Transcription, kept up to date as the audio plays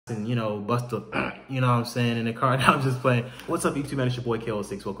and, you know, bust a, you know what I'm saying, in the car. I'm just playing. What's up, YouTube, man? It's your boy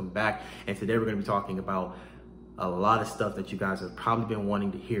KO6. Welcome back. And today we're going to be talking about a lot of stuff that you guys have probably been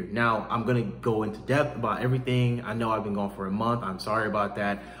wanting to hear. Now, I'm going to go into depth about everything. I know I've been gone for a month. I'm sorry about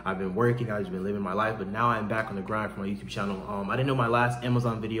that. I've been working. I've just been living my life, but now I'm back on the grind for my YouTube channel. I didn't know my last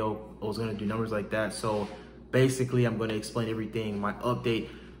Amazon video I was going to do numbers like that. So basically, I'm going to explain everything, my update,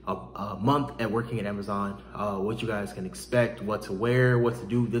 a month at working at Amazon, what you guys can expect, what to wear, what to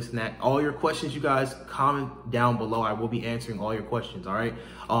do, this and that. All your questions, you guys, comment down below. I will be answering all your questions, all right?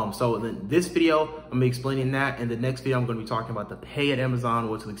 So in this video, I'm gonna be explaining that. And the next video, I'm gonna be talking about the pay at Amazon,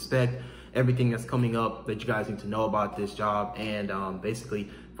 what to expect, everything that's coming up that you guys need to know about this job. And basically,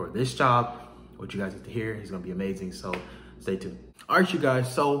 for this job, what you guys need to hear is gonna be amazing, so stay tuned. All right, you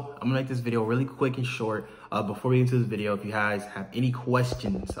guys, so I'm gonna make this video really quick and short. Before we get into this video, if you guys have any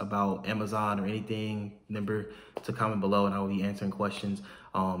questions about Amazon or anything, remember to comment below and I will be answering questions.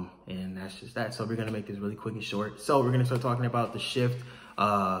 And that's just that. So we're gonna make this really quick and short. So we're gonna start talking about the shift.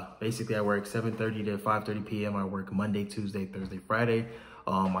 Basically, I work 7:30 to 5:30 p.m. I work Monday, Tuesday, Thursday, Friday.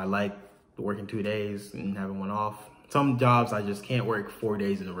 I like working 2 days and having one off. Some jobs I just can't work 4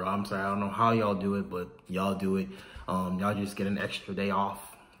 days in a row. I'm sorry, I don't know how y'all do it, but y'all do it. Y'all just get an extra day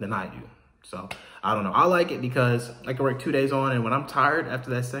off than I do. So I don't know. I like it because I can work 2 days on, and when I'm tired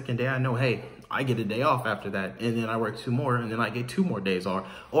after that second day, I know, hey, I get a day off after that, and then I work 2 more, and then I get 2 more days off.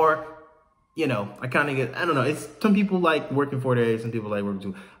 Or, you know, I kind of get, I don't know. It's some people like working 4 days, some people like working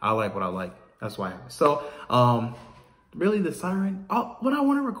 2. I like what I like. That's why I have it. So, really the siren, when I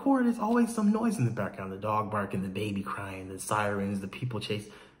want to record, it's always some noise in the background. The dog barking, the baby crying, the sirens, the people chase.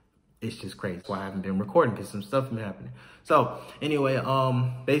 It's just crazy. That's why I haven't been recording, because some stuff been happening. So anyway,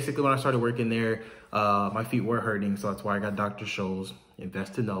 basically when I started working there, my feet were hurting. So that's why I got Dr. Scholl's.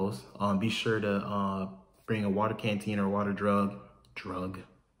 Invest in those. Be sure to bring a water canteen or a water drug.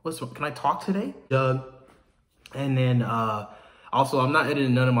 Can I talk today? Jug. And then also, I'm not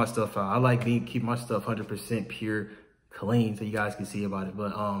editing none of my stuff out. I like to keep my stuff 100% pure, clean, so you guys can see about it.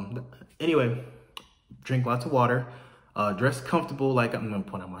 But anyway, drink lots of water. Dress comfortable, like I'm gonna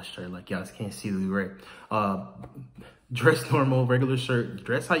put on my shirt, like you guys can't see the right. Dress normal, regular shirt.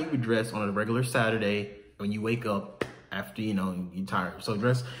 Dress how you would dress on a regular Saturday when you wake up after, you know, you're tired. So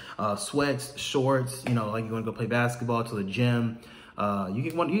dress sweats, shorts, you know, like you want to go play basketball, to the gym.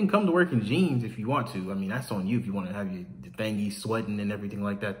 You can come to work in jeans if you want to. I mean, that's on you if you want to have your thingy sweating and everything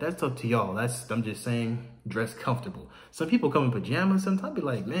like that. That's up to y'all. I'm just saying, dress comfortable. Some people come in pajamas. Sometimes be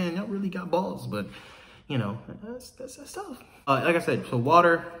like, man, y'all really got balls, but you know, that's tough. Like I said, so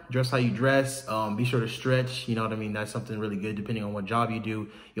water, dress how you dress, be sure to stretch, you know what I mean? That's something really good depending on what job you do.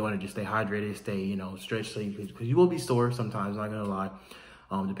 You want to just stay hydrated, stay, you know, stretch, so because you will be sore sometimes, not gonna lie,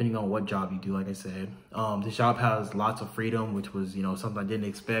 depending on what job you do, like I said. This job has lots of freedom, which was, you know, something I didn't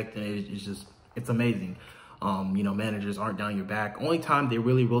expect, and it's amazing. You know, managers aren't down your back. Only time they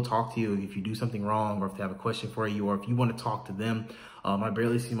really will talk to you if you do something wrong, or if they have a question for you, or if you want to talk to them. I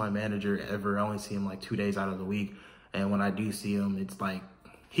barely see my manager ever. I only see him like 2 days out of the week. And when I do see him, it's like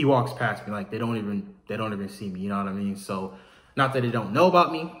he walks past me, like they don't even see me, you know what I mean? So not that they don't know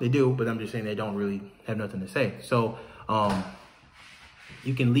about me, they do, but I'm just saying they don't really have nothing to say. So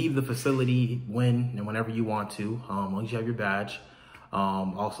you can leave the facility when and whenever you want to, as long as you have your badge.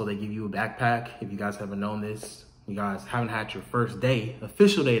 Also, they give you a backpack. If you guys haven't known this, you guys haven't had your first day,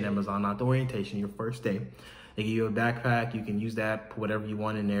 official day at Amazon, not the orientation, your first day. They give you a backpack. You can use that, put whatever you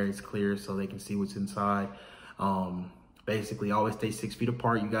want in there. It's clear so they can see what's inside. Basically, always stay 6 feet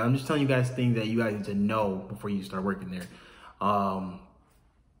apart. I'm just telling you guys things that you guys need to know before you start working there.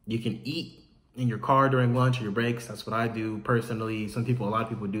 You can eat in your car during lunch or your breaks. That's what I do personally. A lot of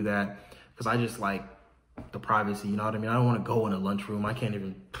people do that because I just like the privacy, you know what I mean? I don't want to go in a lunchroom. I can't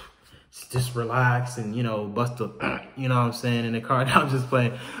even just relax and, you know, bust a, you know what I'm saying, in the car. I'm just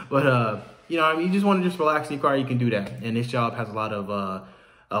playing. But, you know, I mean, you just want to just relax in your car, you can do that. And this job has a lot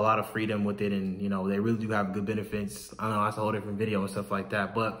of freedom with it. And, you know, they really do have good benefits. I know that's a whole different video and stuff like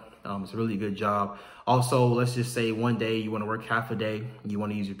that, but it's a really good job. Also, let's just say one day you want to work half a day. You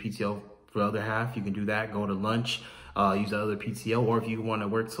want to use your PTO for the other half. You can do that. Go to lunch, use the other PTO. Or if you want to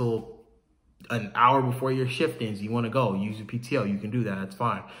work till an hour before your shift ends, you want to go use your PTO, you can do that. That's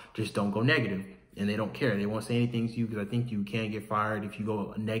fine. Just don't go negative, and they don't care. They won't say anything to you, because I think you can get fired if you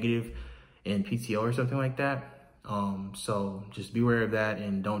go negative in PTO or something like that. So just be aware of that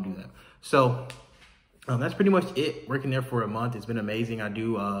and don't do that. So that's pretty much it. Working there for a month, it's been amazing.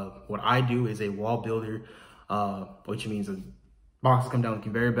 What I do is a wall builder, which means a boxes come down the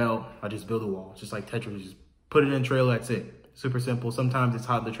conveyor belt. I just build a wall, just like Tetris. Just put it in a trailer. That's it. Super simple. Sometimes it's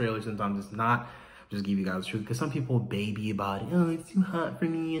hot in the trailer, sometimes it's not. just give you guys the truth. Because some people baby about it. Oh, it's too hot for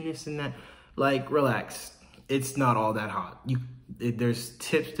me and this and that. Like, relax. It's not all that hot. There's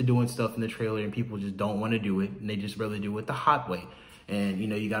tips to doing stuff in the trailer, and people just don't want to do it, and they just rather do it the hot way. And you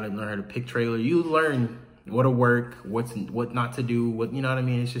know, you got to learn how to pick trailer. You learn what'll work, what not to do, what, you know what I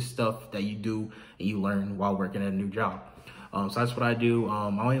mean? It's just stuff that you do and you learn while working at a new job. So that's what I do. I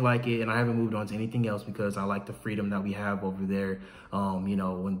only like it, and I haven't moved on to anything else because I like the freedom that we have over there. You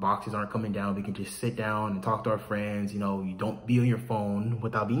know, when boxes aren't coming down, we can just sit down and talk to our friends. You know, you don't be on your phone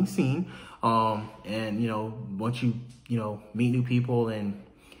without being seen. And, you know, once you meet new people and,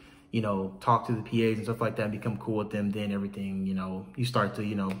 you know, talk to the PAs and stuff like that, and become cool with them, then everything, you know, you start to,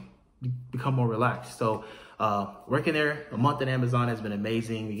 you know, become more relaxed. So working there a month at Amazon has been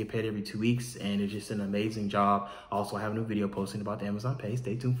amazing. We get paid every 2 weeks, and it's just an amazing job. Also, I have a new video posting about the Amazon Pay.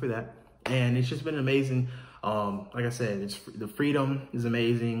 Stay tuned for that. And it's just been amazing. Like I said, the freedom is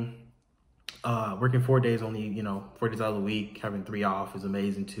amazing. Working 4 days only, you know, 4 days out of the week, having 3 off is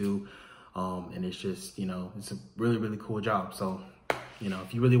amazing too. And it's just, you know, it's a really, really cool job. So, you know,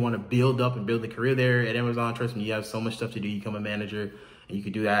 if you really want to build up and build a career there at Amazon, trust me, you have so much stuff to do. You become a manager, and you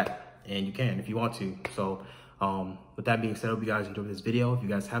can do that. And you can if you want to. So with that being said, I hope you guys enjoyed this video. If you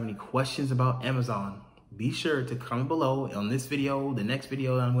guys have any questions about Amazon, be sure to comment below on this video, the next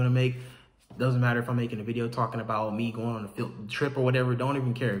video that I'm going to make. Doesn't matter if I'm making a video talking about me going on a field trip or whatever. Don't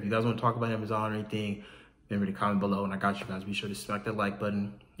even care. If you guys want to talk about Amazon or anything, remember to comment below, and I got you guys. Be sure to smack that like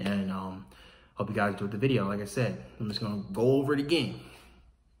button, and hope you guys enjoyed the video. Like I said, I'm just going to go over it again.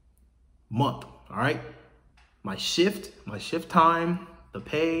 Month, all right? My shift time, the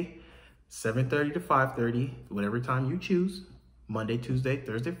pay, 7:30 to 5:30, whatever time you choose. Monday, Tuesday,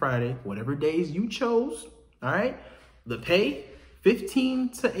 Thursday, Friday, whatever days you chose, all right? The pay, 15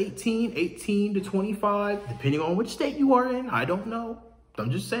 to 18, 18 to 25, depending on which state you are in. I don't know.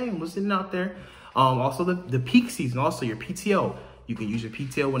 I'm just saying, listening out there. Also, the peak season, also your PTO. You can use your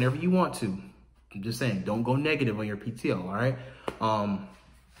PTO whenever you want to. I'm just saying, don't go negative on your PTO, all right?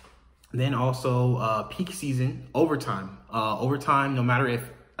 Then also peak season, overtime. Overtime, no matter if,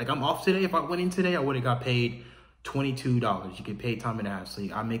 like I'm off today, if I went in today, I would have got paid $22. You get paid time and a half. So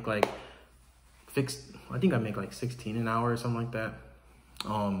I make like I think I make like 16 an hour or something like that. I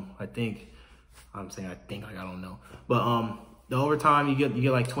don't know. But the overtime, you get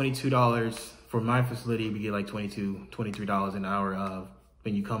like $22 for my facility. We get like $23 an hour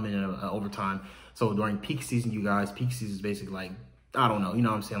when you come in overtime. So during peak season, you guys, peak season is basically like, I don't know, you know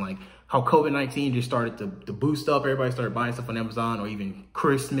what I'm saying? Like how COVID-19 just started to boost up. Everybody started buying stuff on Amazon, or even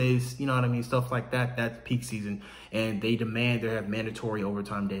Christmas, you know what I mean? Stuff like that. That's peak season. And they have mandatory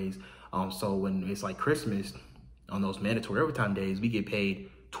overtime days. So when it's like Christmas, on those mandatory overtime days, we get paid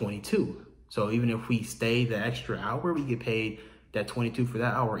 22. So even if we stay the extra hour, we get paid that 22 for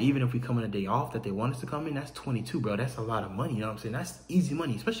that hour. Even if we come in a day off that they want us to come in, that's 22, bro. That's a lot of money, you know what I'm saying? That's easy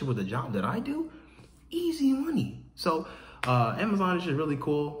money, especially with the job that I do. Easy money. So Amazon is just really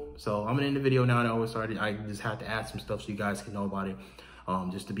cool. So I'm gonna end the video now. I just had to add some stuff so you guys can know about it,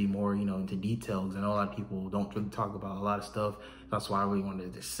 just to be more, you know, into details. I know a lot of people don't really talk about a lot of stuff. That's why I really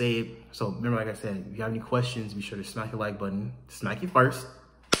wanted to say it. So remember, like I said, if you have any questions, be sure to smack the like button. Smack it first.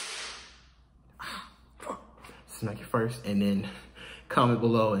 Smack it first, and then comment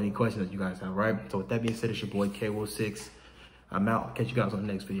below any questions that you guys have, right? So with that being said, it's your boy vWolf 6. I'm out. Catch you guys on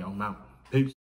the next video. I'm out. Peace.